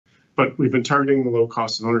but we've been targeting the low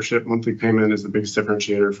cost of ownership. Monthly payment is the biggest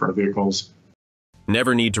differentiator for our vehicles.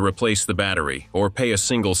 Never need to replace the battery or pay a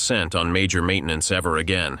single cent on major maintenance ever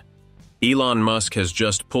again. Elon Musk has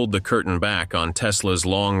just pulled the curtain back on Tesla's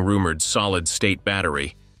long-rumored solid-state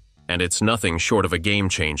battery, and it's nothing short of a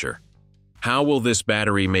game-changer. How will this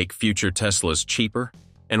battery make future Teslas cheaper?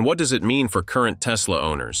 And what does it mean for current Tesla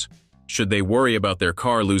owners? Should they worry about their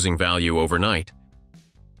car losing value overnight?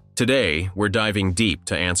 Today, we're diving deep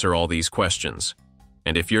to answer all these questions.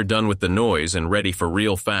 And if you're done with the noise and ready for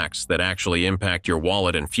real facts that actually impact your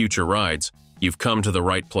wallet and future rides, you've come to the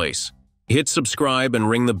right place. Hit subscribe and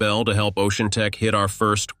ring the bell to help OCEANTECH hit our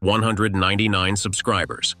first 199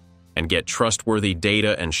 subscribers and get trustworthy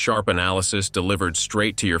data and sharp analysis delivered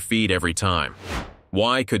straight to your feed every time.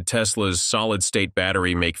 Why could Tesla's solid-state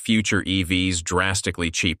battery make future EVs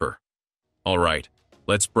drastically cheaper? All right,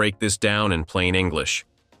 let's break this down in plain English.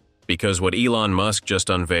 Because what Elon Musk just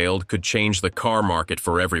unveiled could change the car market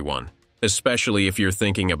for everyone, especially if you're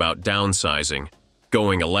thinking about downsizing,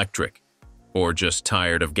 going electric, or just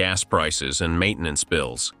tired of gas prices and maintenance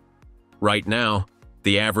bills. Right now,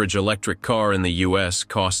 the average electric car in the US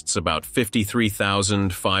costs about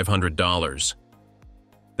 $53,500.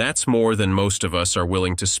 That's more than most of us are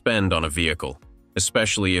willing to spend on a vehicle,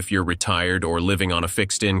 especially if you're retired or living on a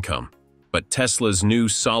fixed income. But Tesla's new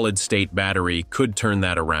solid-state battery could turn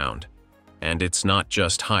that around. And it's not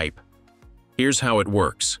just hype. Here's how it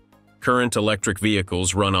works. Current electric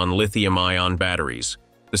vehicles run on lithium-ion batteries,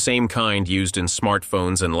 the same kind used in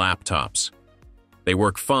smartphones and laptops. They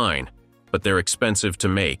work fine, but they're expensive to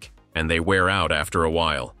make, and they wear out after a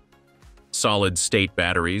while. Solid-state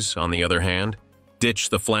batteries, on the other hand, ditch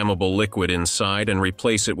the flammable liquid inside and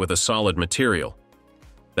replace it with a solid material.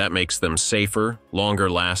 That makes them safer,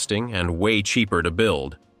 longer-lasting, and way cheaper to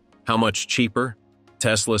build. How much cheaper?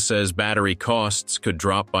 Tesla says battery costs could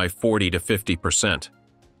drop by 40 to 50%.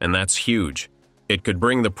 And that's huge. It could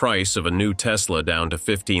bring the price of a new Tesla down to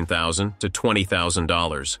 $15,000 to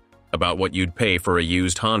 $20,000, about what you'd pay for a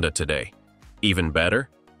used Honda today. Even better?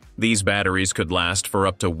 These batteries could last for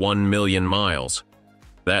up to 1 million miles.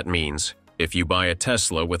 That means, if you buy a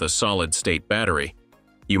Tesla with a solid-state battery,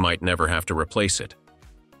 you might never have to replace it.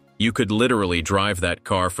 You could literally drive that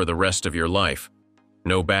car for the rest of your life.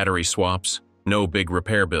 No battery swaps, no big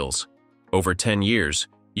repair bills. Over 10 years,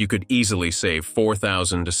 you could easily save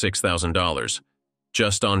 $4,000 to $6,000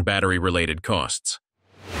 just on battery-related costs.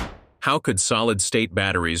 How could solid-state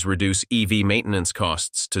batteries reduce EV maintenance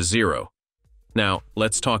costs to zero? Now,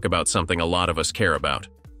 let's talk about something a lot of us care about: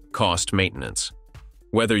 cost maintenance.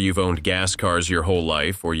 Whether you've owned gas cars your whole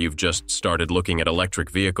life or you've just started looking at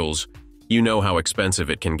electric vehicles, you know how expensive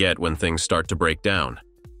it can get when things start to break down.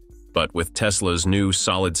 But with Tesla's new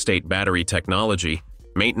solid-state battery technology,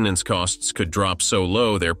 maintenance costs could drop so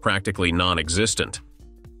low they're practically non-existent.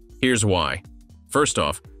 Here's why. First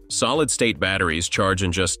off, solid-state batteries charge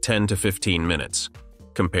in just 10 to 15 minutes,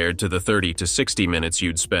 compared to the 30 to 60 minutes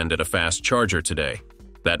you'd spend at a fast charger today.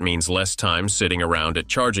 That means less time sitting around at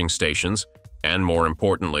charging stations, and more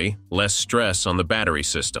importantly, less stress on the battery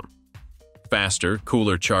system. Faster,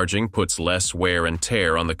 cooler charging puts less wear and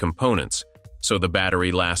tear on the components, so the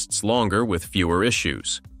battery lasts longer with fewer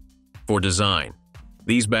issues. For design,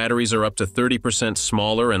 these batteries are up to 30%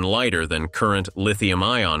 smaller and lighter than current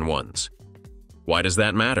lithium-ion ones. Why does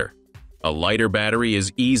that matter? A lighter battery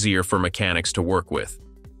is easier for mechanics to work with,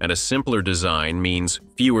 and a simpler design means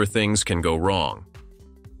fewer things can go wrong.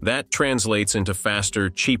 That translates into faster,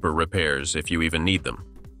 cheaper repairs if you even need them.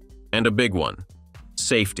 And a big one: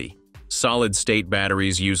 safety. Solid-state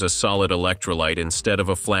batteries use a solid electrolyte instead of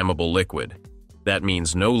a flammable liquid. That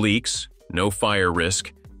means no leaks, no fire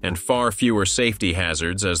risk, and far fewer safety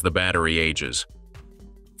hazards as the battery ages.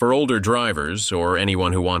 For older drivers, or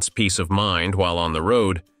anyone who wants peace of mind while on the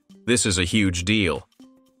road, this is a huge deal.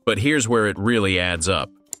 But here's where it really adds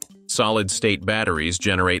up. Solid-state batteries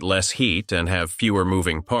generate less heat and have fewer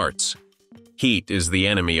moving parts. Heat is the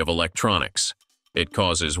enemy of electronics. It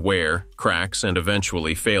causes wear, cracks, and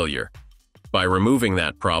eventually failure. By removing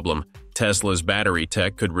that problem, Tesla's battery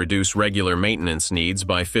tech could reduce regular maintenance needs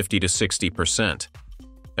by 50 to 60%.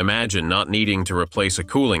 Imagine not needing to replace a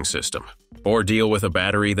cooling system or deal with a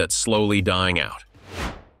battery that's slowly dying out.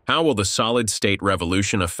 How will the solid-state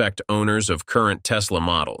revolution affect owners of current Tesla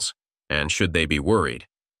models, and should they be worried?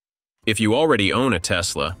 If you already own a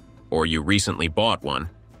Tesla, or you recently bought one,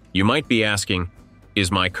 you might be asking,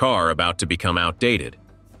 is my car about to become outdated?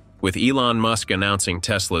 With Elon Musk announcing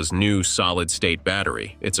Tesla's new solid-state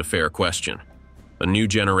battery, it's a fair question. A new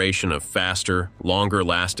generation of faster,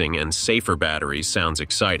 longer-lasting, and safer batteries sounds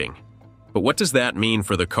exciting. But what does that mean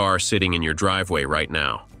for the car sitting in your driveway right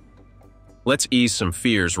now? Let's ease some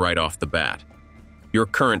fears right off the bat. Your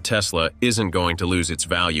current Tesla isn't going to lose its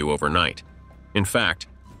value overnight. In fact,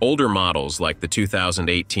 older models like the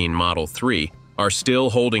 2018 Model 3 are still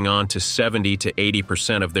holding on to 70 to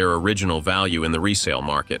 80% of their original value in the resale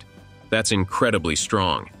market. That's incredibly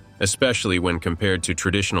strong, especially when compared to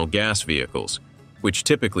traditional gas vehicles, which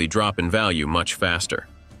typically drop in value much faster.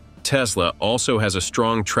 Tesla also has a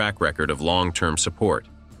strong track record of long-term support.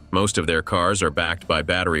 Most of their cars are backed by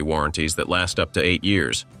battery warranties that last up to 8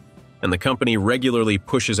 years, and the company regularly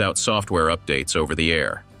pushes out software updates over the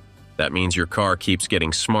air. That means your car keeps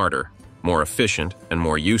getting smarter, more efficient, and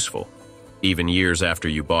more useful, even years after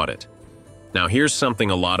you bought it. Now here's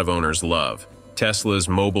something a lot of owners love: Tesla's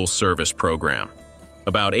mobile service program.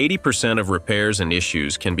 About 80% of repairs and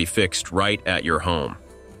issues can be fixed right at your home.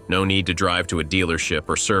 No need to drive to a dealership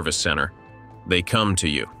or service center. They come to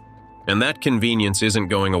you. And that convenience isn't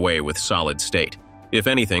going away with solid state. If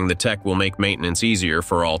anything, the tech will make maintenance easier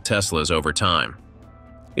for all Teslas over time.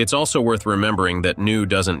 It's also worth remembering that new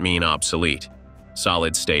doesn't mean obsolete.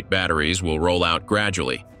 Solid-state batteries will roll out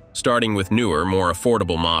gradually, starting with newer, more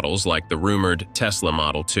affordable models like the rumored Tesla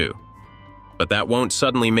Model 2. But that won't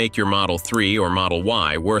suddenly make your Model 3 or Model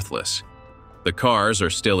Y worthless. The cars are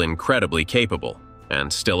still incredibly capable,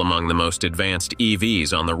 and still among the most advanced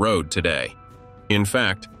EVs on the road today. In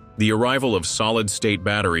fact, the arrival of solid-state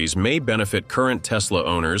batteries may benefit current Tesla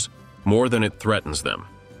owners more than it threatens them.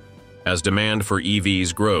 As demand for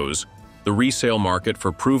EVs grows, the resale market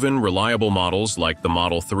for proven, reliable models like the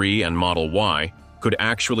Model 3 and Model Y could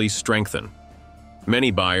actually strengthen.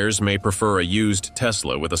 Many buyers may prefer a used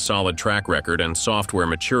Tesla with a solid track record and software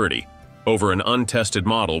maturity over an untested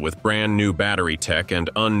model with brand-new battery tech and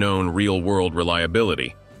unknown real-world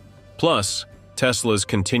reliability. Plus, Tesla's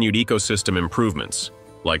continued ecosystem improvements,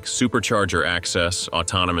 like supercharger access,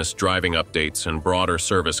 autonomous driving updates, and broader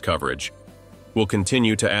service coverage, will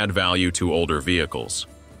continue to add value to older vehicles.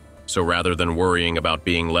 So rather than worrying about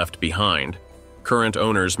being left behind, current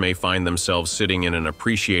owners may find themselves sitting in an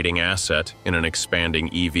appreciating asset in an expanding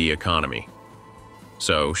EV economy.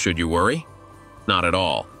 So, should you worry? Not at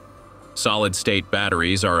all. Solid-state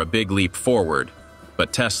batteries are a big leap forward,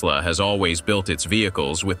 but Tesla has always built its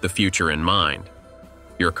vehicles with the future in mind.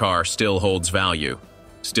 Your car still holds value,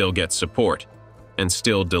 still gets support, and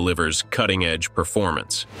still delivers cutting-edge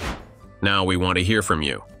performance. Now we want to hear from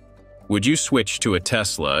you. Would you switch to a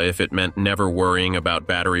Tesla if it meant never worrying about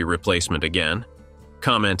battery replacement again?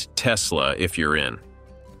 Comment Tesla if you're in.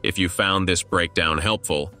 If you found this breakdown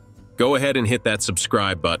helpful, go ahead and hit that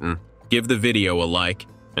subscribe button, give the video a like,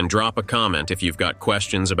 and drop a comment if you've got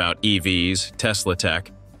questions about EVs, Tesla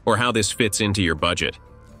tech, or how this fits into your budget.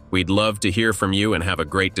 We'd love to hear from you and have a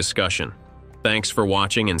great discussion. Thanks for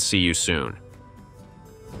watching and see you soon.